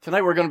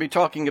Tonight we're going to be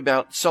talking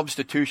about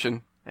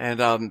substitution,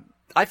 and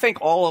I think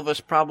all of us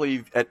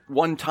probably at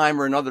one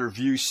time or another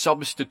view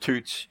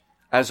substitutes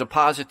as a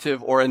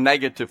positive or a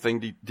negative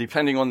thing,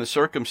 depending on the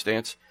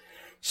circumstance.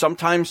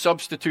 Sometimes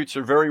substitutes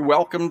are very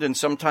welcomed and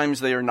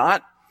sometimes they are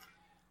not.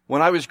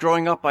 When I was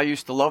growing up, I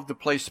used to love to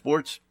play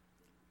sports,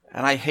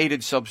 and I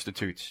hated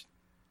substitutes.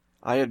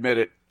 I admit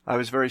it. I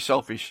was very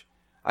selfish.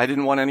 I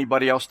didn't want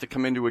anybody else to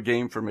come into a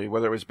game for me.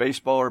 Whether it was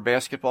baseball or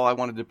basketball, I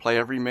wanted to play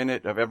every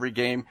minute of every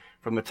game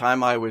from the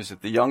time I was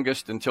at the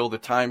youngest until the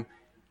time,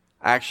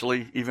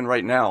 actually, even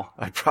right now,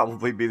 I'd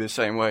probably be the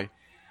same way.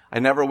 I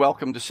never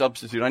welcomed a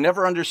substitute. I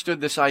never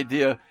understood this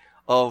idea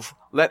of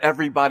let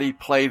everybody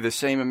play the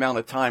same amount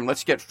of time.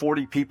 Let's get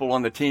 40 people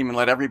on the team and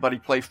let everybody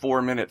play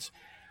 4 minutes.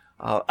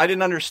 I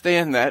didn't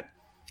understand that.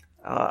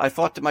 I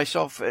thought to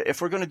myself, if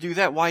we're going to do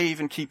that, why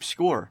even keep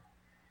score?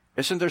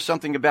 Isn't there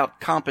something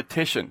about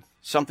competition?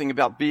 Something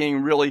about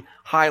being really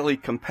highly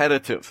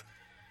competitive.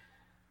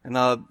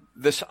 And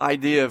this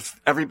idea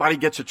of everybody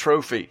gets a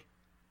trophy.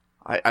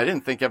 I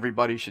didn't think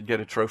everybody should get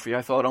a trophy.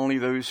 I thought only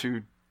those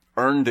who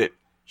earned it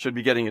should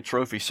be getting a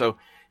trophy. So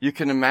you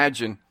can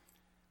imagine,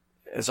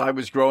 as I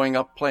was growing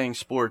up playing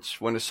sports,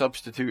 when a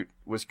substitute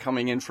was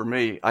coming in for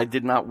me, I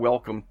did not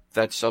welcome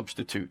that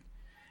substitute,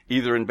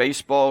 either in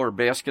baseball or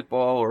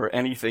basketball or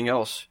anything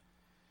else.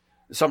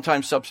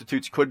 Sometimes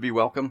substitutes could be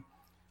welcome.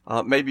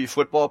 Maybe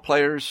football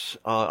players,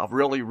 a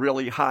really,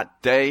 really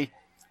hot day.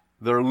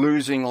 They're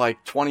losing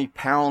like 20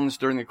 pounds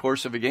during the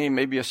course of a game.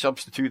 Maybe a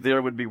substitute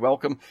there would be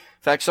welcome.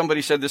 In fact,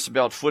 somebody said this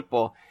about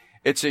football.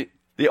 It's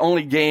the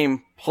only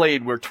game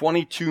played where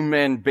 22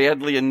 men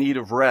badly in need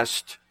of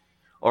rest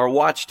are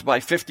watched by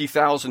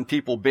 50,000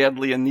 people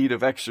badly in need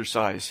of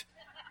exercise.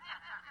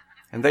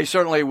 And they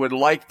certainly would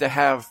like to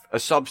have a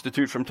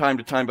substitute from time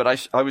to time,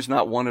 but I was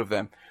not one of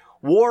them.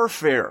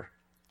 Warfare.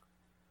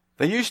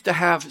 They used to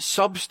have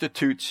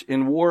substitutes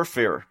in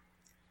warfare.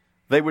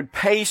 They would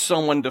pay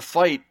someone to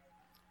fight,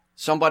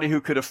 somebody who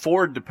could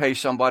afford to pay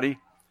somebody,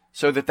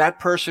 so that that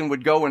person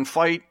would go and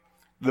fight.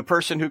 The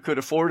person who could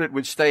afford it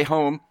would stay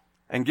home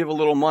and give a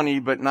little money,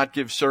 but not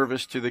give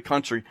service to the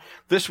country.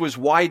 This was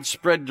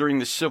widespread during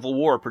the Civil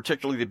War,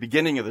 particularly the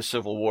beginning of the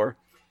Civil War.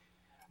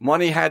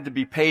 Money had to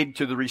be paid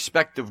to the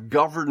respective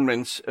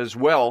governments as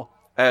well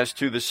as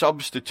to the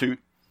substitute.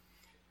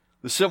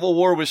 The Civil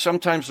War was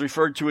sometimes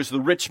referred to as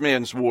the rich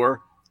man's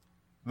war,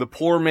 the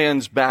poor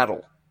man's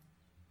battle.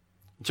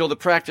 Until the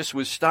practice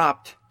was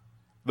stopped,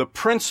 the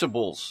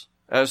principals,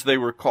 as they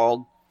were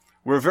called,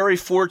 were very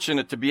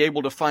fortunate to be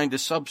able to find a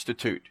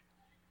substitute.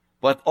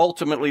 But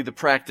ultimately, the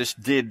practice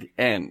did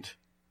end.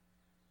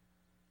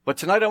 But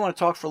tonight I want to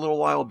talk for a little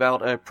while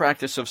about a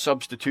practice of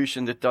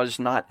substitution that does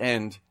not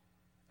end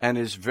and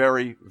is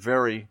very,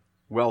 very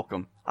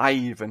welcome. I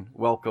even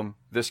welcome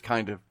this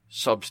kind of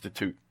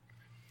substitute.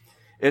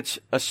 It's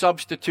a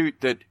substitute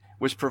that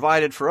was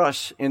provided for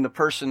us in the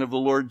person of the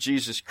Lord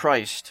Jesus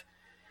Christ,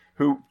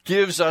 who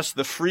gives us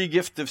the free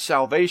gift of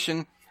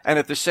salvation and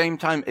at the same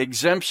time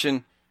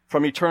exemption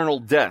from eternal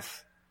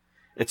death.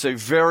 It's a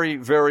very,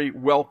 very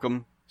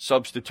welcome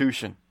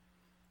substitution.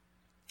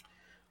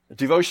 A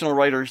devotional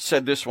writer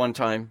said this one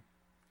time: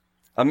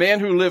 a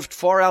man who lived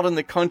far out in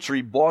the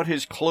country bought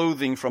his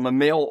clothing from a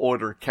mail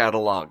order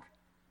catalog.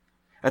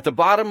 At the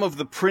bottom of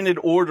the printed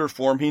order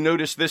form, he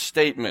noticed this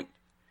statement: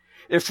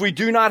 if we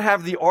do not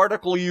have the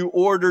article you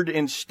ordered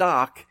in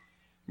stock,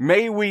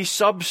 may we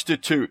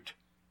substitute?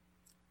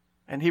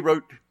 And he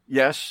wrote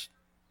yes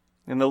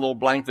in the little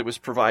blank that was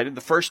provided.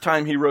 The first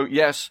time he wrote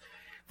yes,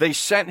 they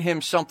sent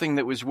him something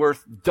that was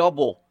worth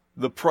double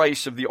the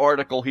price of the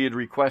article he had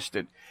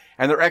requested.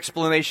 And their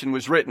explanation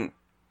was written.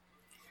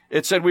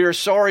 It said, we are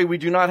sorry we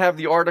do not have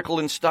the article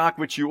in stock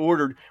which you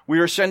ordered. We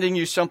are sending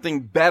you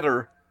something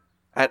better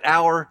at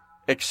our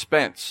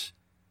expense.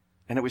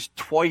 And it was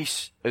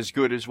twice as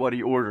good as what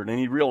he ordered, and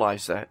he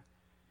realized that.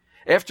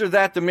 After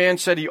that, the man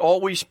said he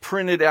always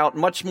printed out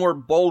much more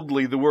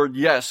boldly the word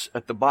yes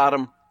at the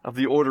bottom of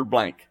the order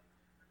blank.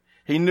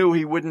 He knew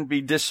he wouldn't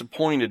be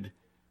disappointed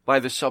by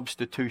the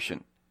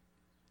substitution.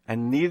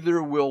 And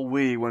neither will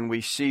we when we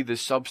see the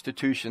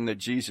substitution that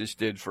Jesus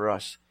did for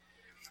us.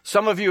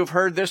 Some of you have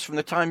heard this from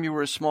the time you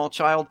were a small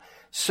child.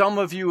 Some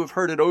of you have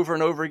heard it over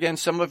and over again.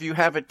 Some of you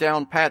have it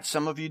down pat.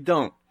 Some of you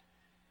don't.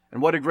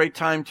 And what a great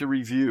time to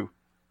review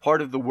part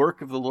of the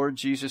work of the Lord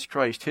Jesus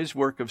Christ, his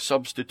work of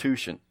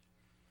substitution.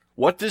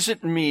 What does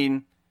it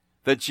mean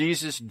that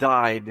Jesus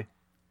died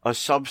a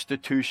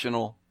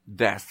substitutional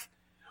death?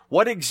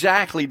 What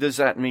exactly does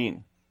that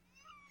mean?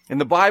 In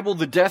the Bible,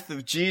 the death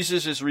of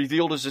Jesus is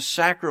revealed as a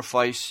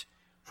sacrifice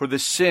for the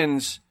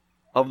sins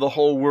of the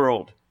whole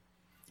world.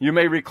 You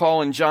may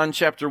recall in John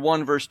chapter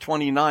 1, verse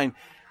 29,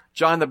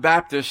 John the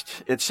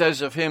Baptist, it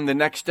says of him, the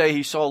next day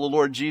he saw the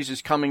Lord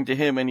Jesus coming to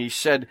him, and he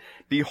said,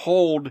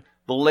 behold,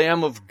 the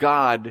Lamb of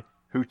God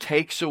who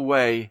takes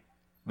away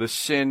the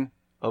sin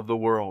of the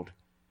world.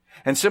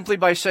 And simply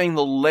by saying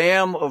the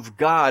Lamb of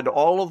God,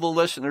 all of the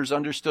listeners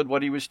understood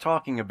what he was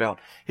talking about.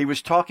 He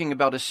was talking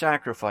about a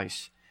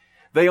sacrifice.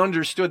 They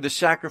understood the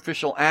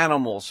sacrificial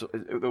animals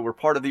that were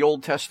part of the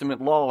Old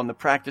Testament law and the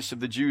practice of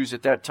the Jews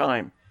at that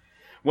time.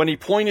 When he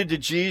pointed to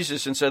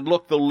Jesus and said,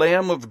 "Look, the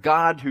Lamb of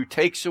God who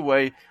takes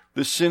away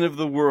the sin of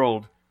the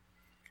world,"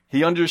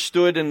 he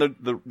understood, and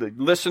the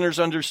listeners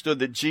understood,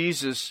 that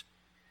Jesus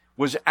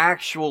was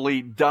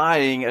actually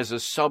dying as a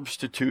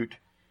substitute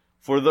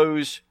for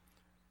those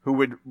who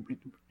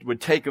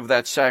would take of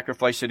that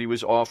sacrifice that he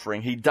was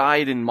offering. He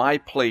died in my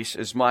place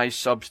as my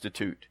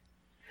substitute.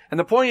 And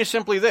the point is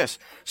simply this: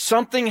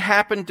 something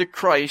happened to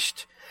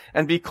Christ,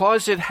 and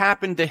because it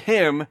happened to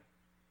him,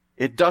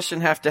 it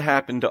doesn't have to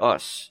happen to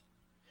us.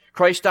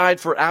 Christ died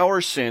for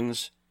our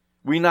sins.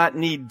 We not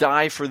need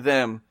die for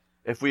them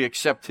if we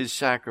accept his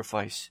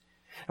sacrifice.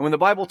 And when the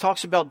Bible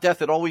talks about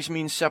death, it always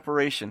means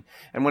separation.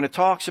 And when it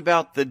talks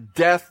about the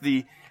death,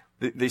 the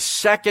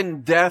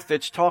second death,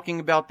 it's talking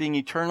about being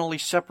eternally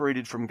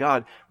separated from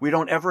God. We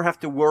don't ever have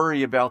to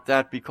worry about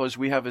that because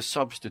we have a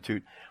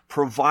substitute,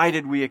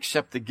 provided we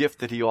accept the gift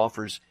that he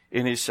offers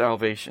in his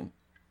salvation.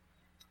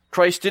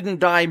 Christ didn't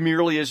die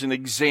merely as an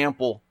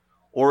example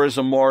or as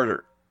a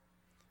martyr.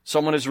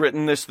 Someone has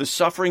written this: the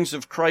sufferings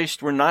of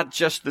Christ were not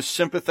just the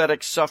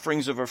sympathetic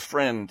sufferings of a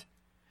friend,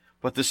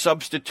 but the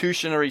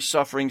substitutionary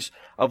sufferings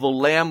of the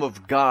Lamb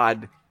of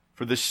God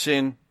for the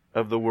sin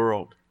of the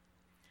world.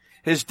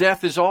 His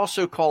death is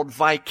also called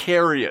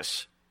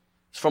vicarious.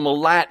 It's from a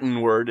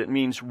Latin word. It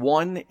means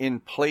one in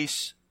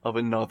place of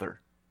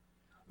another.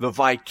 The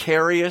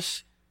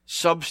vicarious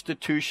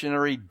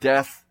substitutionary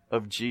death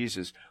of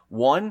Jesus.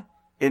 One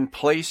in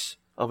place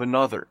of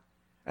another.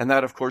 And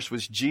that, of course,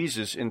 was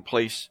Jesus in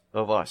place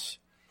of us.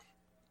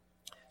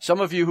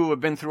 Some of you who have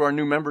been through our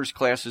new members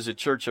classes at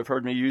church have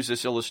heard me use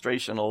this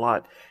illustration a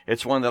lot.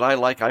 It's one that I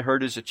like. I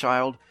heard as a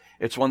child.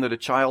 It's one that a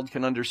child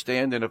can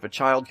understand, and if a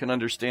child can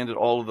understand it,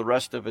 all of the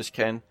rest of us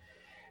can.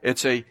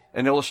 It's an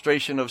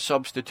illustration of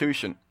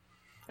substitution.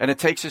 And it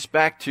takes us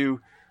back to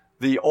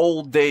the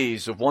old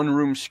days of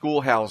one-room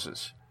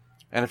schoolhouses.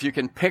 And if you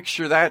can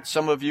picture that,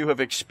 some of you have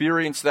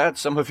experienced that,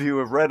 some of you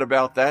have read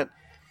about that.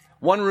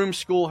 One-room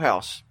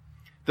schoolhouse.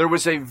 There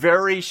was a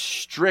very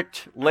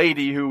strict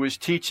lady who was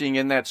teaching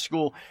in that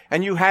school,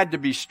 and you had to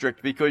be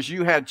strict because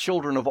you had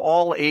children of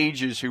all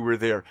ages who were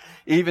there,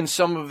 even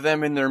some of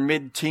them in their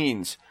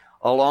mid-teens,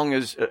 along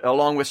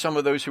with some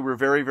of those who were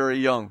very, very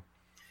young.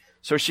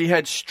 So she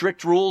had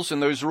strict rules,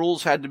 and those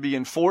rules had to be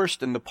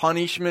enforced, and the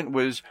punishment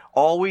was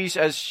always,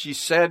 as she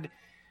said,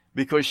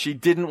 because she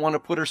didn't want to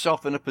put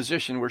herself in a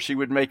position where she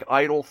would make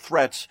idle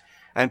threats,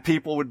 and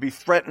people would be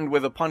threatened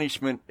with a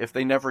punishment if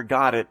they never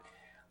got it.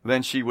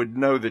 Then she would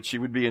know that she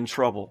would be in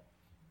trouble.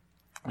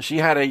 She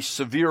had a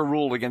severe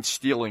rule against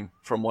stealing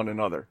from one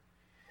another.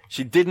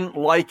 She didn't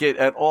like it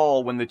at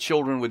all when the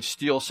children would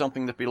steal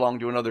something that belonged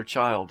to another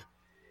child.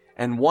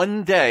 And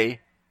one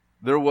day,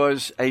 there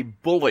was a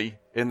bully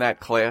in that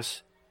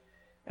class,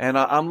 and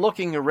I'm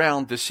looking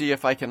around to see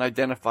if I can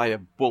identify a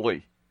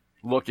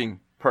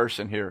bully-looking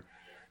person here.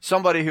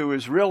 Somebody who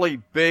is really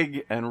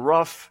big and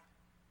rough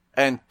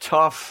and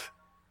tough,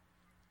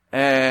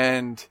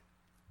 and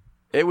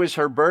it was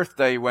her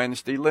birthday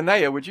Wednesday.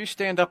 Linnea, would you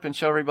stand up and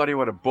show everybody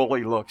what a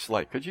bully looks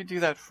like? Could you do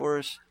that for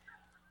us?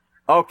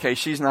 Okay,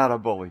 she's not a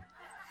bully.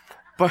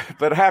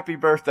 But happy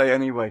birthday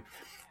anyway.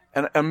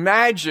 And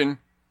imagine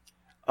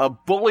a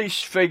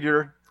bullish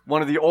figure,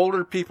 one of the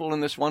older people in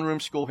this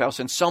one-room schoolhouse,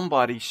 and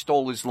somebody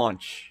stole his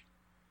lunch.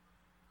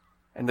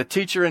 And the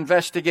teacher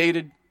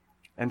investigated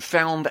and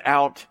found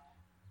out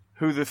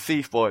who the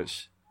thief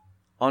was.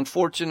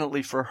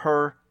 Unfortunately for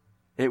her,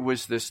 it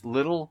was this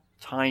little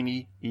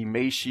tiny,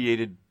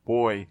 emaciated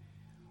boy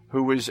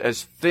who was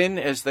as thin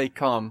as they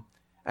come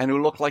and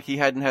who looked like he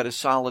hadn't had a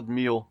solid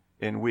meal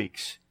in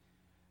weeks.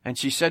 And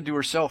she said to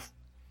herself,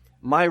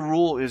 my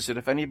rule is that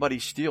if anybody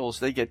steals,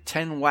 they get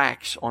 10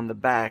 whacks on the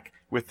back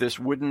with this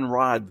wooden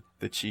rod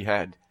that she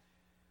had.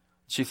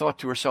 She thought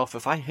to herself,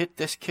 if I hit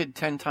this kid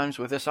 10 times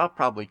with this, I'll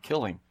probably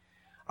kill him.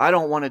 I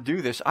don't want to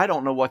do this. I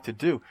don't know what to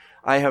do.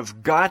 I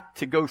have got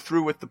to go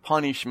through with the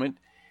punishment,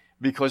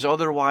 because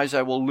otherwise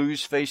I will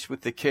lose face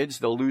with the kids.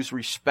 They'll lose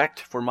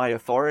respect for my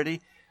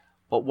authority.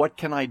 But what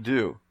can I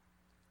do?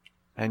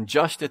 And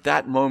just at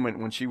that moment,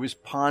 when she was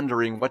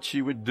pondering what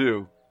she would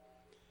do,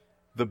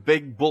 the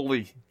big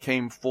bully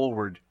came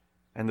forward.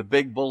 And the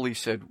big bully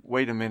said,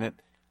 wait a minute,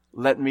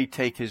 let me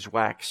take his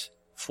whacks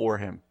for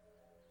him.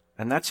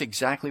 And that's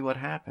exactly what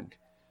happened.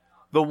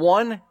 The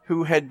one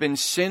who had been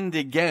sinned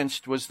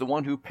against was the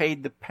one who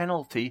paid the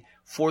penalty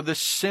for the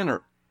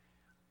sinner.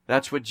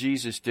 That's what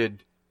Jesus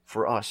did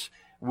for us.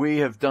 We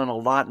have done a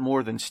lot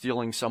more than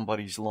stealing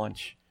somebody's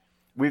lunch.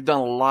 We've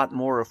done a lot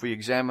more if we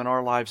examine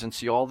our lives and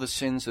see all the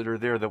sins that are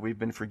there that we've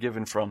been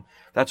forgiven from.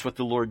 That's what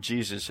the Lord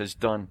Jesus has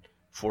done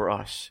for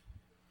us.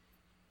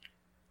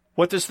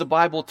 What does the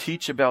Bible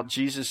teach about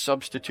Jesus'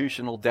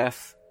 substitutional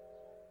death?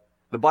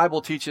 The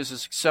Bible teaches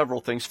us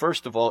several things.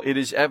 First of all, it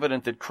is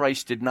evident that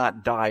Christ did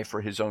not die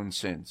for his own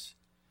sins,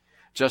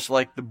 just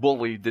like the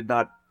bully did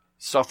not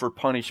suffer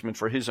punishment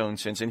for his own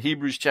sins. In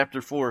Hebrews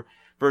chapter 4,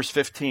 verse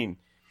 15,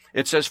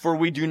 It says, "For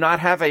we do not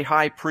have a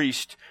high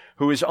priest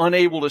who is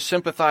unable to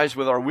sympathize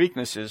with our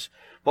weaknesses,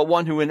 but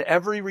one who in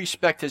every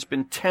respect has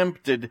been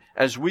tempted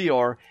as we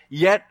are,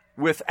 yet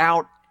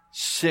without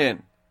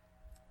sin."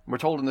 We're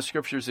told in the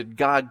scriptures that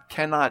God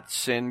cannot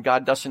sin.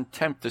 God doesn't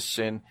tempt to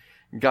sin.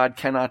 God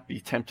cannot be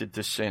tempted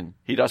to sin.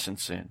 He doesn't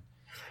sin.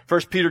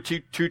 1 Peter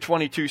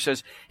 2:22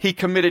 says, "He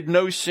committed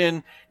no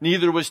sin,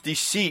 neither was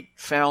deceit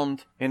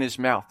found in his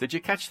mouth." Did you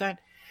catch that?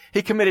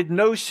 He committed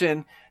no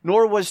sin,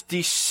 nor was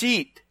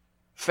deceit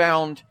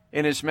found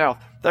in his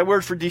mouth. That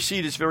word for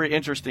deceit is very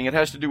interesting. It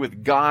has to do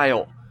with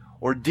guile,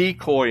 or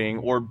decoying,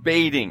 or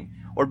baiting,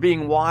 or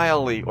being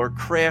wily, or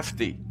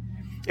crafty.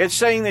 It's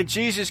saying that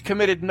Jesus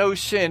committed no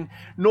sin,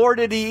 nor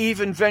did he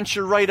even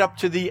venture right up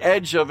to the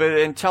edge of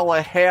it and tell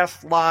a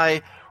half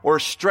lie, or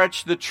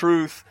stretch the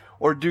truth,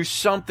 or do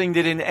something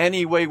that in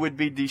any way would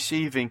be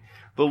deceiving.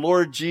 The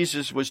Lord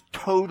Jesus was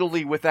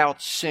totally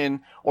without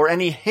sin, or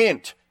any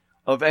hint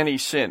of any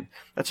sin.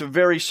 That's a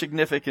very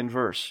significant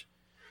verse.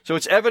 So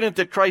it's evident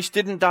that Christ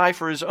didn't die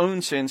for his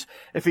own sins.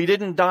 If he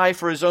didn't die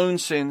for his own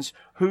sins,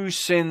 whose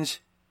sins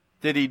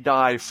did he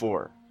die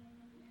for?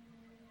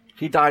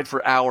 He died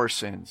for our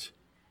sins.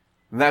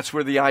 And that's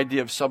where the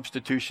idea of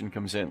substitution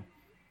comes in.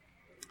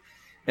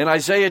 In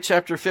Isaiah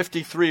chapter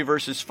 53,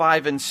 verses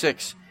 5 and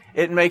 6,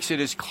 it makes it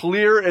as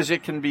clear as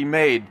it can be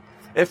made.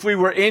 If we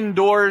were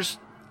indoors,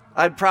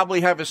 I'd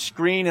probably have a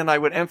screen and I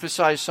would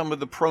emphasize some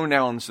of the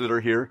pronouns that are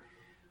here.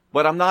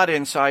 But I'm not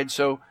inside,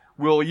 so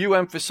will you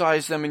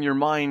emphasize them in your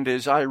mind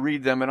as I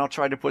read them, and I'll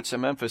try to put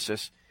some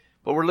emphasis.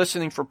 But we're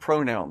listening for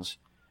pronouns.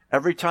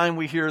 Every time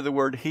we hear the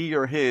word he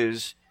or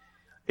his,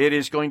 it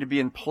is going to be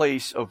in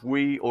place of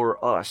we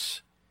or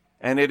us.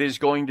 And it is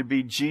going to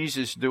be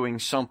Jesus doing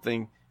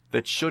something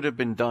that should have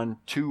been done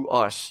to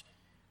us.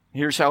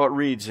 Here's how it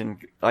reads in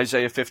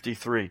Isaiah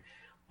 53.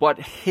 "But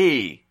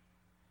he,"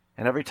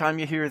 and every time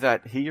you hear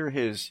that, he or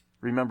his,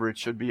 remember it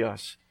should be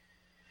us.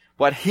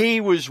 "But he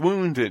was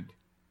wounded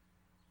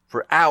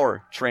for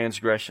our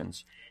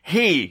transgressions.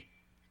 He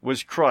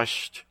was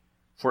crushed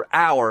for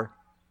our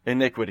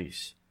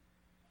iniquities.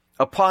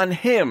 Upon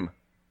him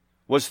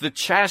was the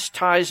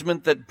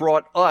chastisement that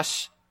brought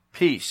us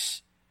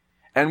peace.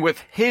 And with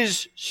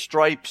his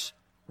stripes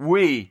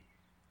we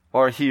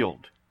are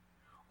healed.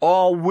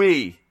 All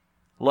we,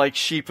 like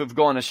sheep, have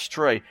gone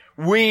astray.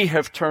 We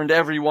have turned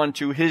everyone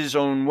to his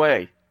own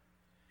way.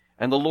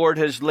 And the Lord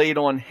has laid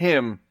on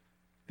him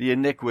the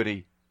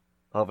iniquity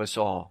of us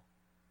all."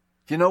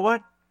 Do you know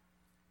what?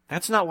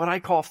 That's not what I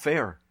call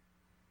fair.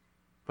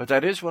 But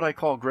that is what I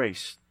call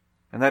grace.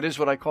 And that is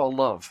what I call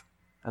love.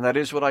 And that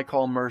is what I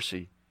call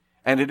mercy.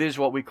 And it is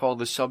what we call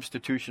the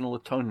substitutional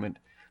atonement.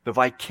 The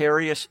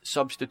vicarious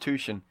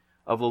substitution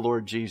of the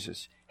Lord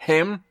Jesus.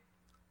 Him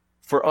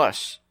for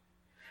us.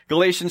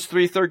 Galatians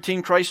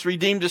 3:13, "Christ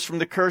redeemed us from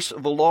the curse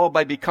of the law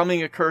by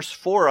becoming a curse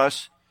for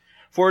us.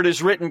 For it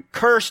is written,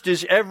 cursed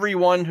is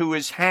everyone who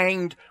is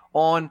hanged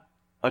on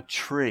a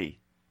tree."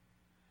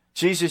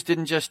 Jesus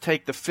didn't just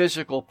take the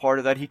physical part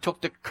of that. He took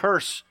the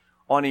curse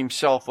on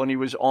himself when he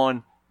was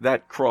on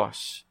that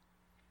cross.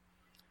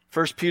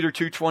 1 Peter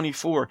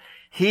 2:24,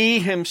 "He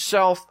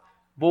himself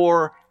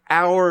bore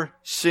our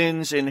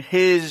sins in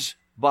his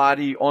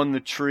body on the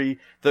tree,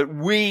 that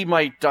we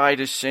might die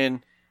to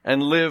sin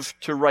and live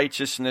to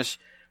righteousness.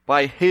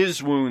 By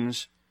his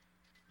wounds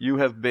you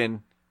have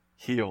been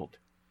healed."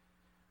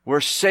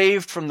 We're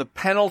saved from the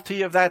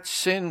penalty of that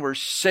sin. We're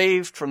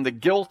saved from the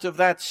guilt of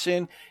that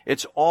sin.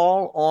 It's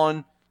all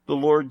on the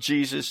Lord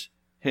Jesus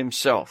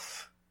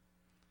himself.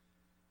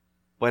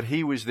 But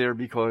he was there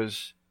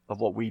because of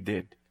what we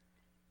did.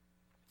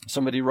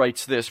 Somebody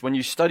writes this, "When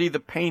you study the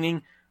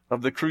painting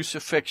of the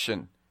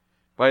crucifixion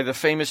by the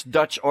famous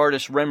Dutch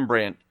artist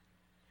Rembrandt,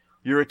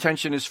 your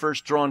attention is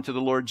first drawn to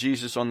the Lord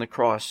Jesus on the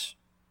cross.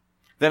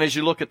 Then as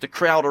you look at the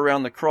crowd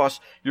around the cross,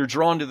 you're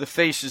drawn to the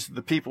faces of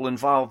the people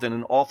involved in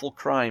an awful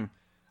crime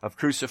of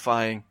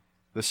crucifying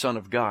the Son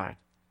of God.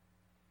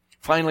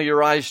 Finally,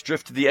 your eyes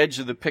drift to the edge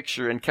of the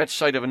picture and catch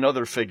sight of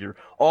another figure,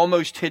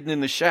 almost hidden in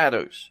the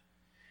shadows.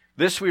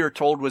 This, we are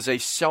told, was a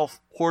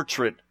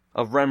self-portrait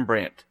of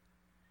Rembrandt,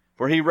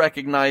 for he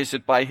recognized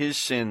that by his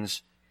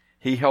sins,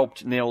 he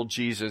helped nail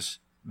Jesus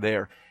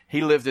there.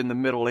 He lived in the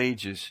Middle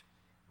Ages,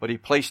 but he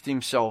placed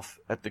himself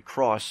at the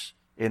cross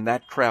in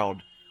that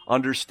crowd,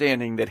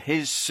 understanding that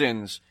his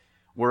sins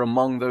were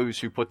among those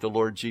who put the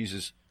Lord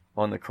Jesus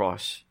on the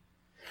cross.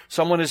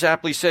 Someone has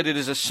aptly said it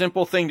is a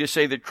simple thing to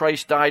say that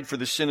Christ died for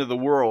the sin of the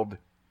world.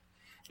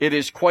 It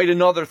is quite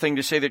another thing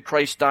to say that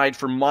Christ died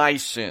for my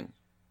sin.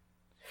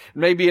 It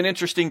may be an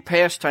interesting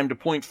pastime to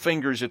point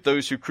fingers at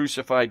those who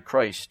crucified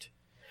Christ,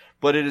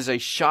 but it is a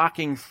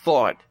shocking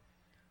thought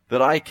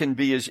that I can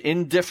be as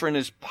indifferent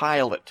as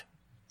Pilate,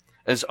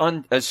 as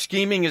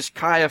scheming as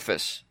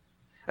Caiaphas,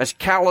 as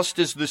calloused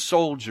as the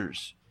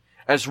soldiers,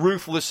 as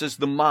ruthless as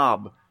the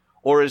mob,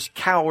 or as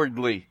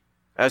cowardly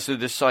as the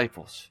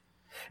disciples.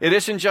 It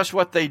isn't just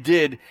what they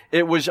did.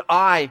 It was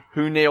I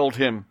who nailed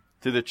him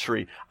to the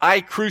tree.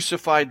 I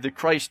crucified the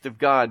Christ of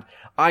God.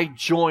 I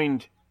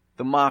joined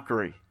the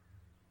mockery.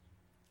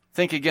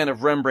 Think again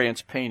of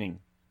Rembrandt's painting.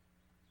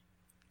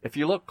 if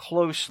you look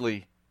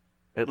closely,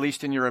 at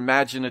least in your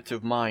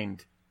imaginative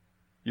mind,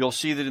 you'll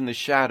see that in the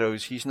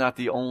shadows, he's not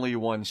the only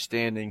one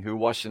standing who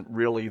wasn't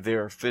really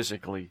there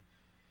physically.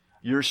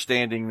 You're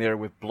standing there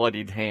with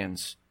bloodied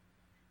hands.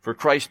 For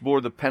Christ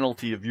bore the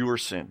penalty of your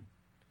sin.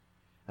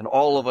 And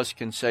all of us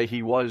can say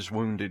he was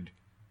wounded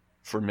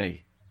for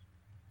me.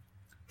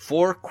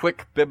 4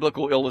 quick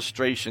biblical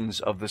illustrations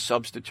of the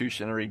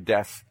substitutionary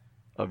death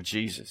of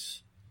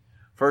Jesus.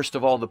 First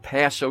of all, the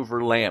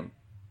Passover lamb.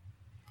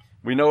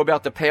 We know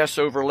about the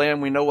Passover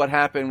lamb. We know what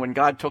happened when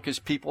God took his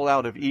people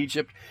out of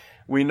Egypt.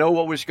 We know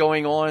what was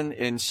going on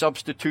in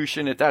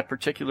substitution at that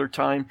particular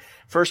time.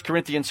 1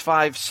 Corinthians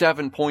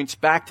 5:7 points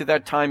back to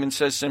that time and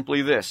says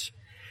simply this: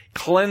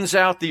 "Cleanse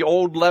out the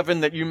old leaven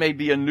that you may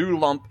be a new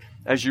lump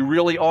as you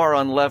really are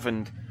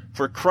unleavened.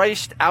 For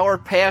Christ, our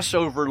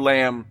Passover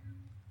lamb,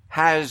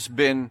 has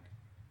been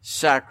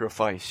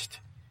sacrificed."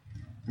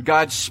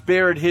 God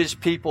spared his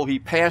people. He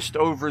passed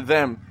over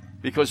them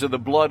because of the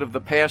blood of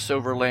the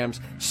Passover lambs.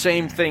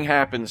 Same thing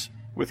happens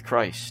with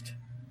Christ.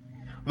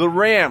 The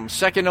ram,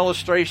 second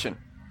illustration.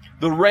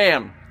 The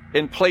ram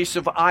in place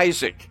of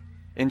Isaac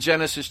in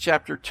Genesis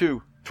chapter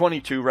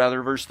 22,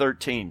 verse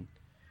 13.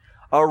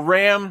 A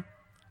ram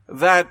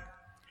that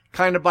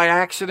kind of by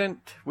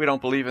accident, we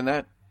don't believe in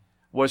that,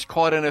 was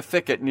caught in a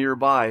thicket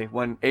nearby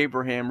when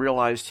Abraham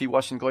realized he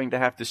wasn't going to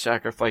have to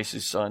sacrifice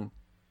his son.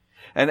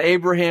 And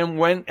Abraham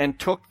went and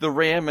took the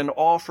ram and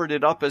offered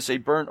it up as a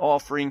burnt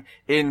offering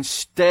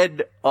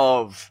instead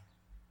of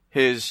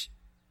his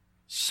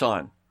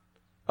son.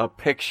 A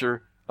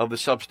picture of the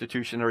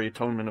substitutionary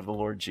atonement of the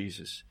Lord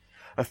Jesus.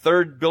 A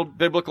third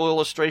biblical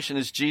illustration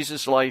is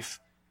Jesus' life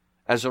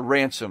as a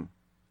ransom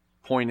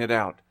pointed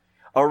out.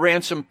 A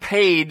ransom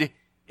paid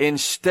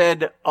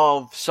instead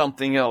of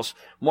something else.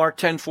 Mark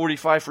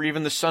 10:45, "For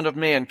even the Son of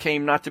Man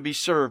came not to be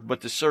served, but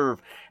to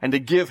serve, and to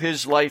give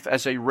his life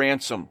as a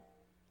ransom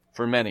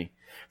for many."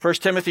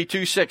 1 Timothy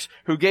 2:6,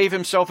 "Who gave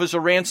himself as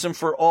a ransom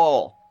for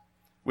all,"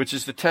 which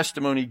is the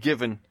testimony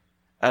given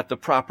at the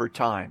proper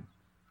time.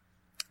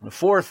 The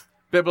fourth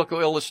biblical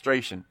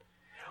illustration,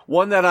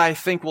 one that I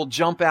think will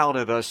jump out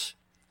at us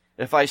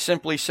if I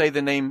simply say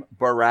the name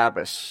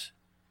Barabbas.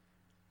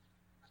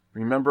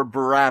 Remember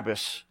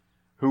Barabbas,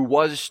 who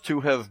was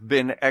to have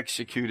been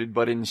executed,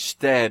 but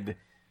instead,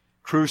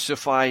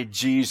 "Crucify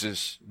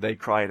Jesus," they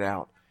cried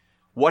out.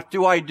 What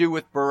do I do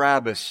with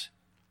Barabbas?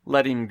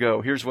 Let him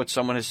go. Here's what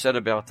someone has said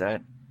about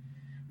that.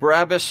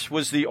 Barabbas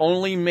was the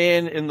only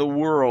man in the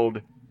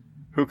world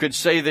who could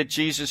say that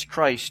Jesus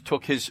Christ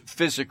took his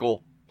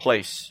physical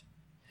place.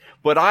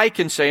 But I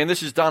can say, and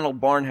this is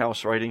Donald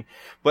Barnhouse writing,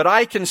 but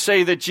I can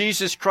say that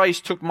Jesus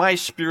Christ took my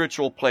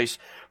spiritual place,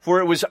 for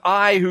it was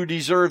I who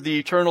deserved the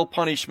eternal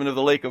punishment of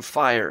the lake of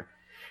fire.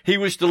 He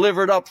was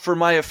delivered up for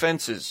my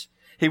offenses.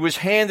 He was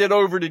handed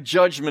over to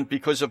judgment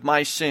because of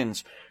my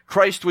sins.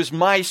 Christ was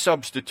my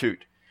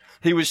substitute.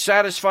 He was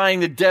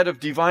satisfying the debt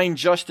of divine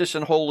justice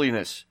and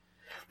holiness.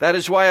 That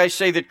is why I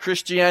say that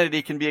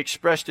Christianity can be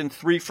expressed in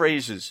 3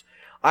 phrases.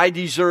 I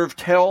deserved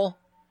hell.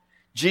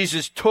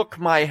 Jesus took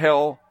my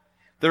hell.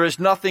 There is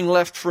nothing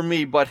left for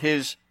me but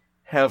his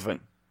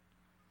heaven.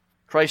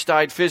 Christ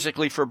died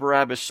physically for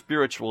Barabbas,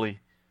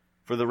 spiritually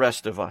for the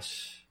rest of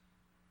us.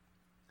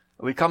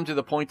 We come to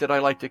the point that I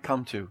like to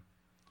come to.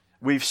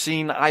 We've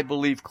seen, I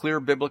believe, clear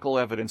biblical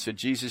evidence that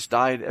Jesus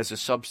died as a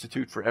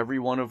substitute for every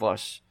one of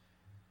us.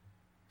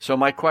 So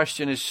my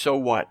question is, so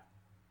what?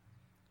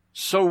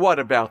 So what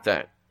about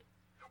that?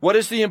 What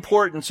is the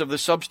importance of the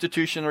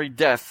substitutionary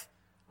death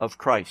of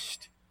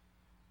Christ?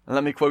 And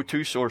let me quote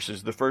 2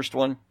 sources. The first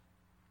one,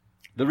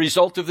 "The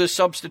result of this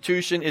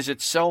substitution is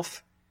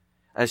itself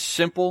as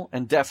simple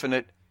and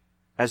definite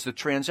as the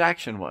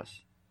transaction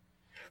was.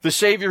 The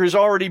Savior has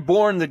already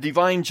borne the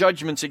divine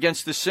judgments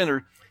against the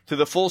sinner to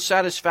the full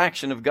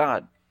satisfaction of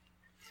God.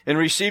 In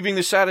receiving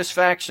the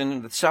satisfaction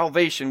and the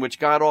salvation which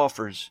God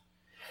offers,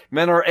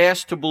 men are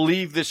asked to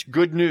believe this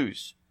good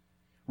news,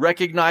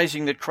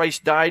 recognizing that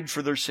Christ died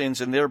for their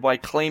sins and thereby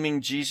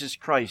claiming Jesus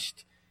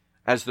Christ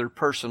as their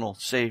personal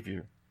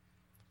Savior."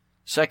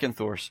 Second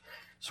source,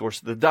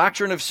 the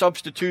doctrine of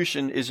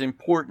substitution is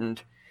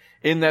important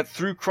in that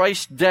through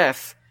Christ's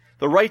death,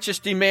 the righteous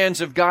demands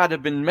of God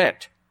have been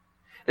met.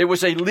 It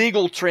was a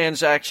legal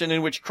transaction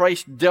in which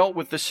Christ dealt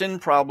with the sin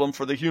problem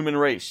for the human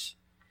race.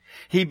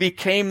 He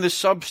became the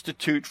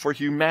substitute for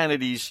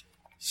humanity's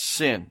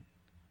sin.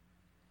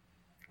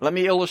 Let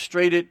me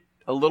illustrate it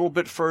a little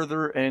bit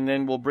further, and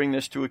then we'll bring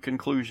this to a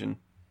conclusion.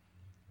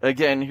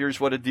 Again,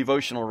 here's what a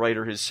devotional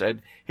writer has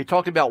said. He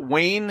talked about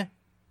Wayne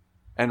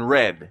and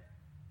Red,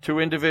 2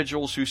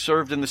 individuals who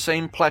served in the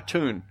same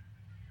platoon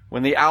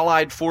when the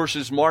Allied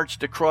forces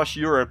marched across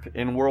Europe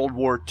in World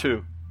War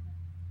II.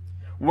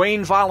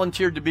 Wayne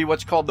volunteered to be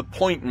what's called the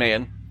point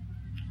man.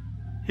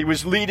 He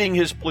was leading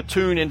his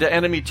platoon into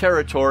enemy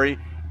territory,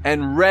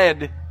 and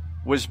Red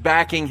was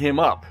backing him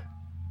up.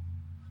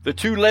 The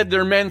 2 led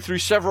their men through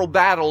several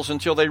battles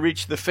until they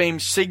reached the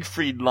famed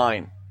Siegfried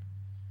Line.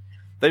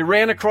 They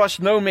ran across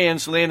no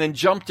man's land and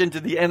jumped into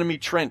the enemy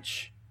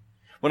trench.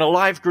 When a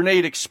live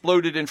grenade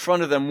exploded in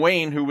front of them,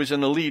 Wayne, who was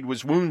in the lead,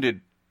 was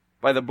wounded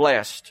by the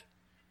blast.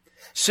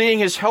 Seeing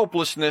his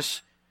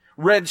helplessness,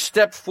 Red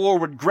stepped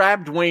forward,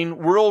 grabbed Wayne,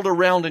 whirled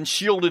around, and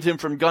shielded him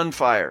from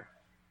gunfire.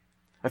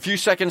 A few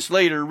seconds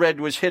later, Red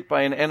was hit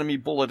by an enemy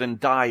bullet and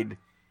died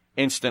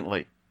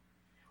instantly.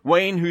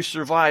 Wayne, who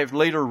survived,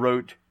 later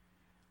wrote,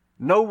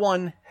 "No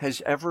one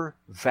has ever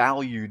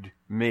valued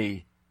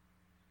me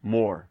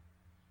more."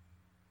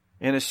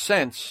 In a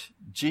sense,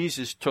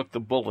 Jesus took the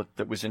bullet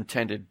that was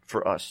intended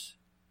for us.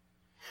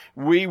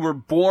 We were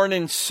born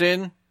in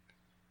sin.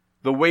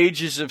 The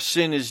wages of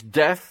sin is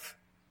death.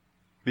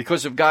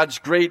 Because of God's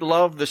great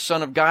love, the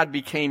Son of God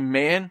became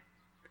man.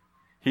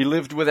 He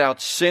lived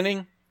without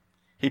sinning.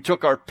 He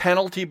took our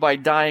penalty by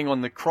dying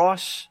on the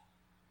cross.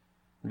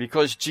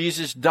 Because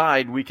Jesus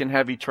died, we can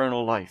have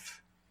eternal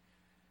life.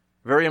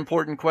 Very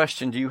important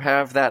question. Do you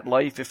have that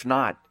life? If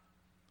not,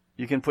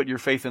 you can put your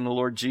faith in the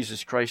Lord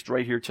Jesus Christ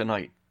right here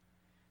tonight.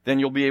 Then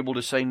you'll be able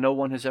to say, no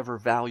one has ever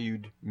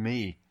valued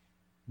me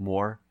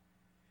more.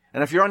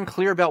 And if you're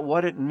unclear about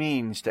what it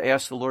means to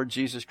ask the Lord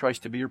Jesus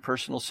Christ to be your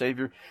personal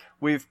Savior,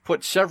 we've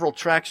put several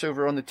tracts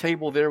over on the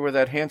table there where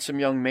that handsome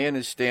young man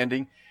is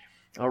standing.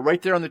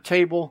 Right there on the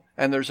table,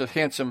 and there's a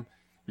handsome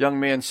young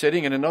man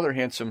sitting and another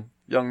handsome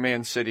young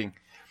man sitting.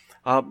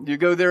 You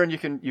go there and you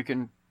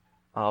can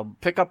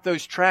pick up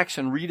those tracts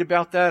and read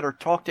about that, or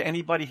talk to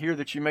anybody here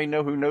that you may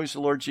know who knows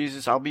the Lord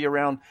Jesus. I'll be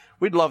around.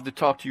 We'd love to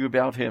talk to you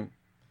about Him.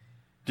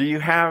 Do you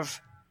have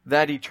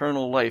that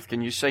eternal life?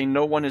 Can you say,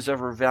 no one has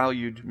ever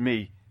valued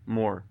me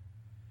more?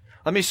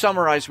 Let me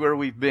summarize where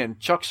we've been.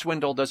 Chuck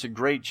Swindoll does a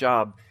great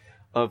job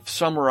of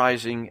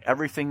summarizing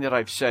everything that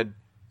I've said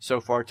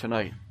so far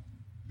tonight.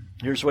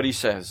 Here's what he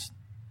says.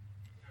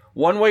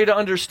 One way to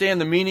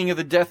understand the meaning of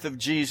the death of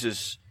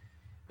Jesus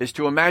is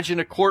to imagine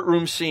a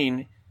courtroom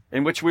scene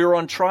in which we are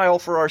on trial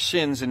for our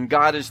sins and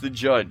God is the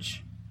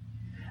judge.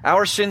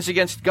 Our sins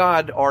against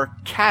God are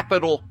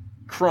capital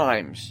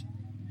crimes.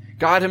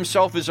 God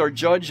Himself is our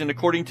judge, and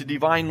according to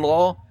divine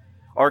law,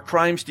 our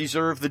crimes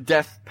deserve the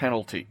death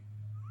penalty.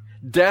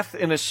 Death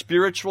in a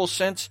spiritual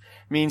sense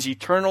means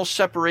eternal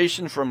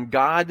separation from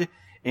God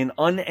in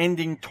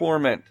unending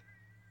torment.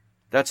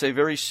 That's a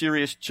very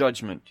serious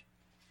judgment.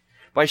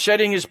 By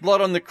shedding His blood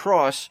on the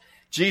cross,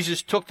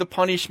 Jesus took the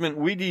punishment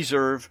we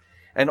deserve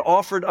and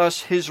offered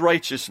us His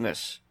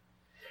righteousness.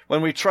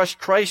 When we trust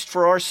Christ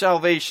for our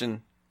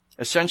salvation,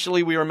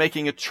 essentially we are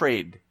making a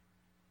trade.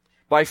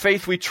 By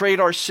faith we trade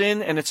our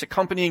sin and its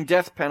accompanying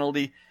death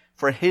penalty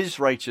for His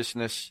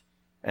righteousness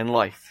and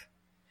life.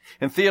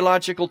 In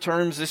theological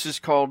terms, this is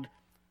called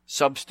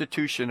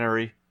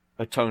substitutionary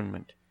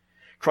atonement.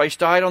 Christ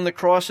died on the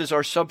cross as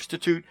our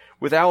substitute.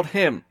 Without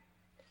Him,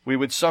 we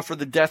would suffer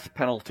the death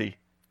penalty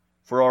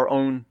for our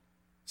own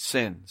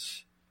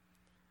sins.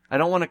 I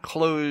don't want to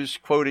close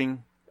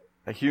quoting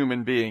a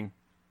human being.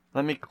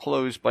 Let me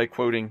close by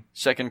quoting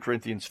 2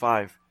 Corinthians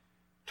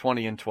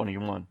 5:20 and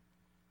 21.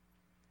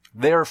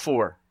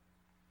 Therefore,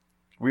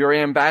 we are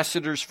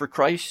ambassadors for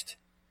Christ,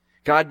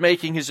 God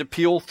making His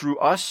appeal through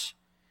us.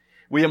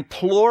 We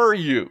implore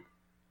you,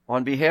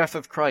 on behalf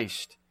of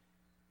Christ,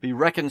 be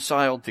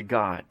reconciled to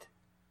God.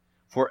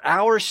 For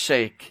our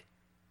sake,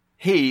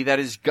 He, that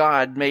is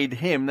God, made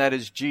Him, that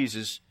is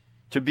Jesus,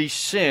 to be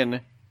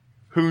sin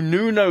who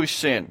knew no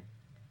sin,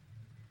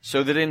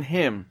 so that in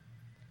Him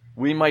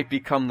we might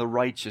become the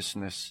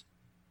righteousness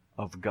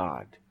of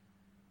God.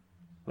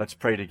 Let's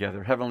pray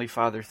together. Heavenly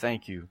Father,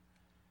 thank you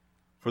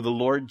for the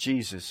Lord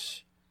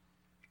Jesus,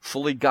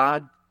 fully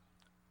God,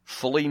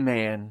 fully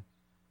man,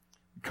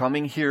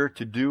 coming here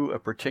to do a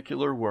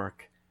particular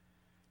work,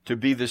 to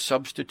be the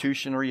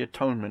substitutionary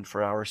atonement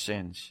for our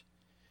sins,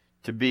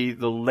 to be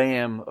the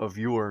Lamb of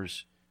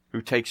yours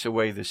who takes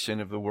away the sin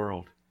of the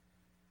world.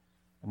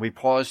 And we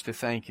pause to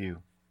thank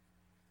you.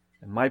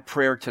 And my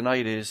prayer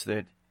tonight is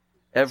that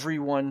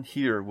everyone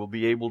here will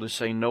be able to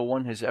say, no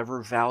one has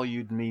ever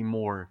valued me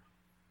more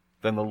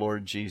than the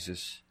Lord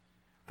Jesus.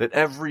 That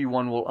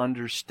everyone will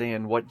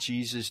understand what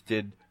Jesus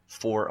did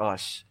for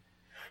us,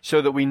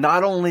 so that we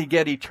not only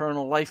get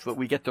eternal life, but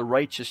we get the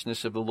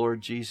righteousness of the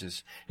Lord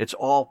Jesus. It's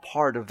all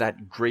part of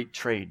that great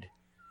trade.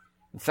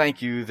 And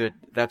thank you that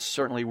that's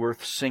certainly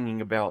worth singing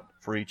about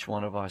for each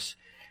one of us.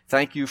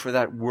 Thank you for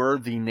that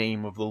worthy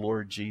name of the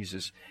Lord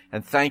Jesus.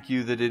 And thank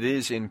you that it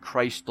is in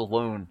Christ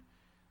alone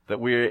that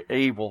we are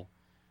able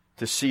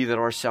to see that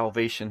our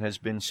salvation has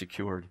been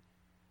secured.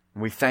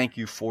 And we thank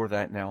you for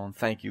that now, and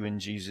thank you in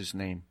Jesus'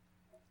 name.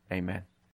 Amen.